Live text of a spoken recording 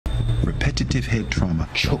cognitive head trauma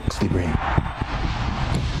chokes the brain.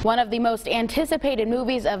 One of the most anticipated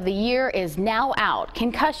movies of the year is now out.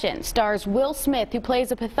 Concussion stars Will Smith, who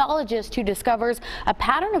plays a pathologist who discovers a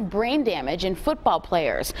pattern of brain damage in football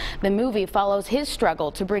players. The movie follows his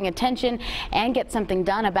struggle to bring attention and get something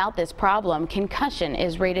done about this problem. Concussion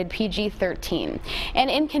is rated PG-13. And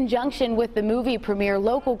in conjunction with the movie premiere,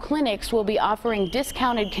 local clinics will be offering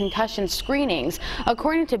discounted concussion screenings.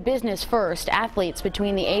 According to Business First, athletes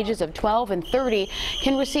between the ages of 12 and 30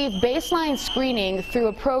 can receive baseline screening through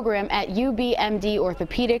a program at UBMD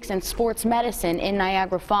Orthopedics and Sports Medicine in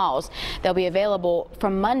Niagara Falls. They'll be available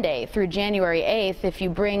from Monday through January 8th. If you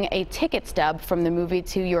bring a ticket stub from the movie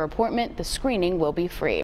to your appointment, the screening will be free.